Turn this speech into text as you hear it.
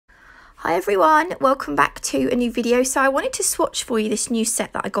Hi everyone, welcome back to a new video. So I wanted to swatch for you this new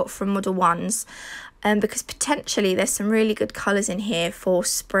set that I got from Modelones because potentially there's some really good colours in here for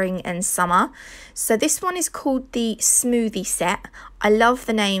spring and summer. So this one is called the Smoothie set. I love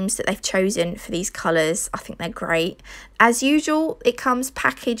the names that they've chosen for these colours. I think they're great. As usual, it comes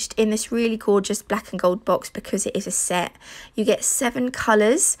packaged in this really gorgeous black and gold box because it is a set. You get 7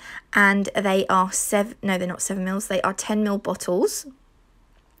 colours and they are no, they're not 7 mils, they are 10 ml bottles.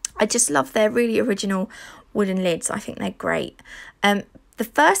 I just love their really original wooden lids. I think they're great. The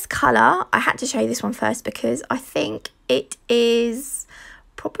first colour, I had to show you this one first because I think it is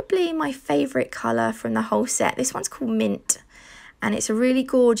probably my favourite colour from the whole set. This one's called Mint and it's a really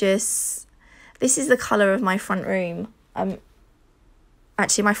gorgeous, this is the colour of my front room.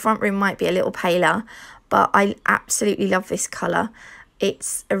 Actually my front room might be a little paler, but I absolutely love this colour.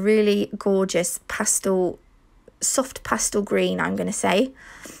 It's a really gorgeous pastel, soft pastel green, I'm going to say.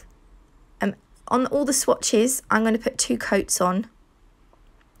 On all the swatches, I'm going to put 2 coats on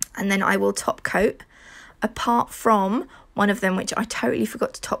and then I will top coat, apart from one of them which I totally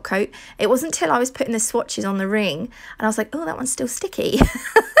forgot to top coat. It wasn't until I was putting the swatches on the ring and I was like, oh, that one's still sticky.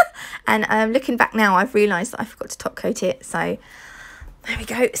 And looking back now, I've realised that I forgot to top coat it. So there we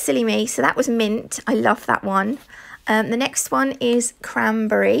go, silly me. So that was Mint. I love that one. The next one is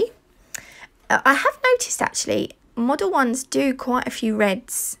Cranberry. I have noticed actually, Modelones do quite a few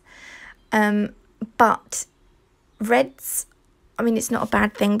reds. But reds, I mean, it's not a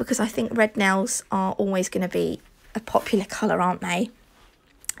bad thing because I think red nails are always going to be a popular colour, aren't they?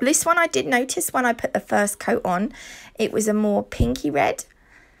 This one I did notice when I put the first coat on, it was a more pinky red.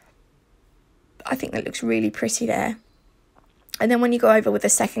 I think that looks really pretty there. And then when you go over with the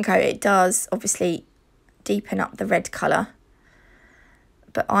second coat, it does obviously deepen up the red colour.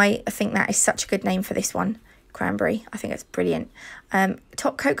 But I think that is such a good name for this one. Cranberry. I think it's brilliant.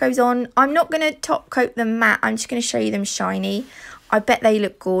 Top coat goes on. I'm not going to top coat them matte. I'm just going to show you them shiny. I bet they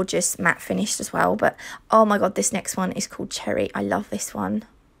look gorgeous matte finished as well. But oh my god, this next one is called Cherry. I love this one.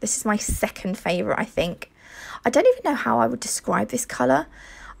 This is my second favourite, I think. I don't even know how I would describe this colour.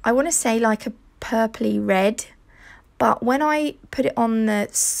 I want to say like a purpley red. But when I put it on the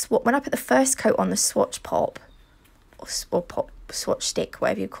when I put the first coat on the swatch pop or pop swatch stick,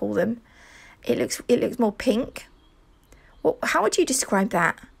 whatever you call them, it looks more pink. Well, how would you describe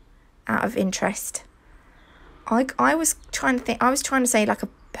that out of interest? I was trying to think, I was trying to say like a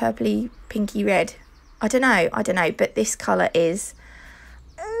purpley pinky red. I don't know, but this colour is,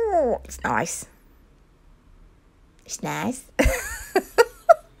 oh, it's nice. It's nice.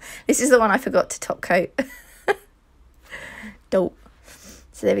 This is the one I forgot to top coat. Dope.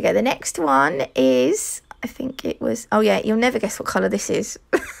 So there we go. The next one is, I think it was, oh yeah, you'll never guess what colour this is.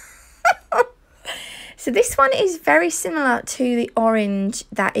 So this one is very similar to the orange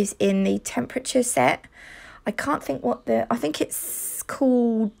that is in the temperature set. I can't think what I think it's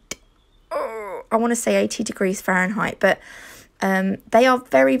called, I want to say 80 degrees Fahrenheit, but they are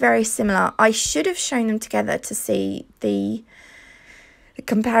very, very similar. I should have shown them together to see the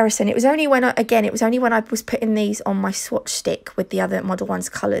comparison. It was only when I was putting these on my swatch stick with the other Modelones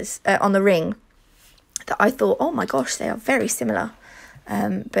colours on the ring that I thought, oh my gosh, they are very similar.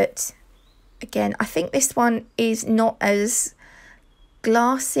 But again, I think this one is not as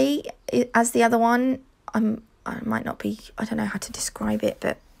glassy as the other one. I might not be, I don't know how to describe it,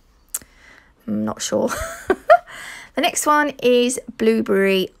 but I'm not sure. The next one is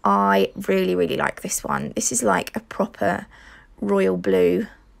Blueberry. I really, really like this one. This is like a proper royal blue.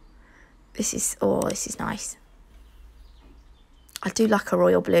 This is nice. I do like a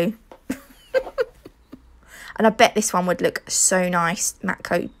royal blue. And I bet this one would look so nice,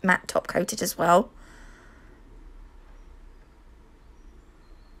 matte top coated as well.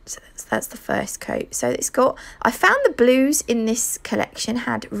 So that's the first coat. So it's got, I found the blues in this collection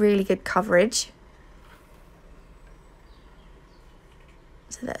had really good coverage.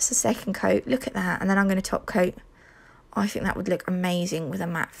 So that's the second coat. Look at that. And then I'm going to top coat. I think that would look amazing with a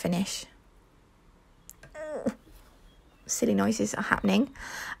matte finish. Silly noises are happening.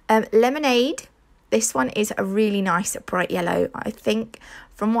 Lemonade. This one is a really nice bright yellow. I think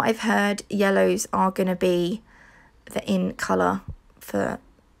from what I've heard, yellows are going to be the in colour for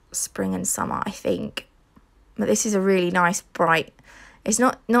spring and summer, I think. But this is a really nice bright. It's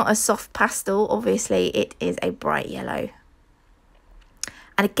not a soft pastel, obviously. It is a bright yellow.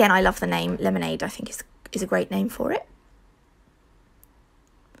 And again, I love the name Lemonade. I think is a great name for it.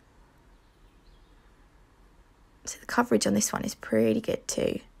 So the coverage on this one is pretty good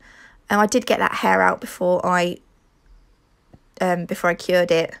too. And I did get that hair out before I cured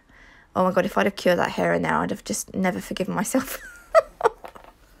it. Oh my god, if I'd have cured that hair in there, I'd have just never forgiven myself.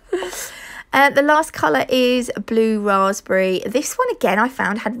 The last colour is Blue Raspberry. This one again I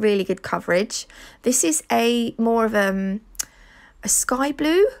found had really good coverage. This is a more of a sky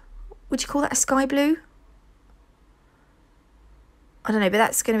blue. Would you call that a sky blue? I don't know, but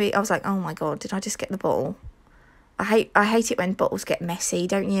that's going to be... I was like, oh my god, did I just get the bottle? I hate it when bottles get messy,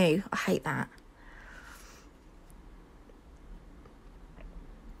 don't you? I hate that.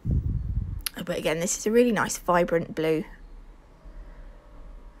 But again, this is a really nice vibrant blue.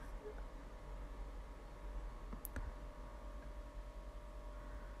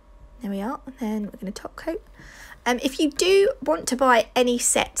 There we are. And then we're going to top coat. If you do want to buy any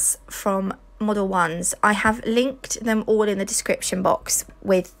sets from Modelones, I have linked them all in the description box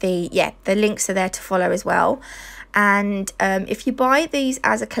with the links are there to follow as well. And if you buy these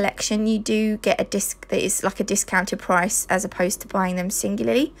as a collection, you do get a disc that is like a discounted price as opposed to buying them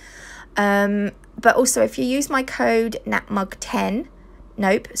singularly. But also if you use my code NatMug10,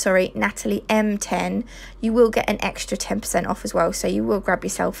 Natalie M10, you will get an extra 10% off as well, so you will grab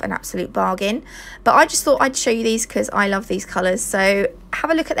yourself an absolute bargain. But I just thought I'd show you these because I love these colours, so have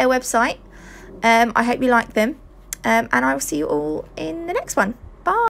a look at their website. I hope you like them, and I will see you all in the next one.